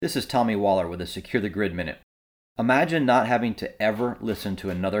This is Tommy Waller with a Secure the Grid Minute. Imagine not having to ever listen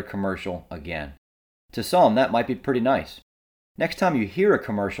to another commercial again. To some, that might be pretty nice. Next time you hear a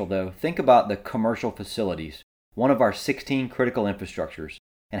commercial, though, think about the commercial facilities, one of our 16 critical infrastructures,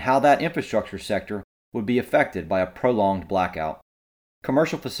 and how that infrastructure sector would be affected by a prolonged blackout.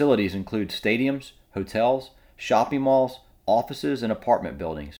 Commercial facilities include stadiums, hotels, shopping malls, offices, and apartment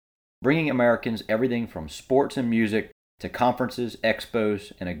buildings, bringing Americans everything from sports and music to conferences,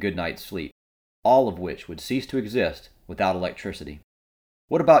 expos, and a good night's sleep, all of which would cease to exist without electricity.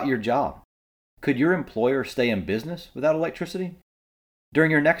 What about your job? Could your employer stay in business without electricity?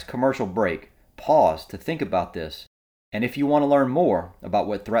 During your next commercial break, pause to think about this, and if you want to learn more about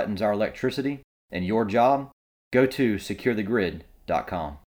what threatens our electricity and your job, go to securethegrid.com.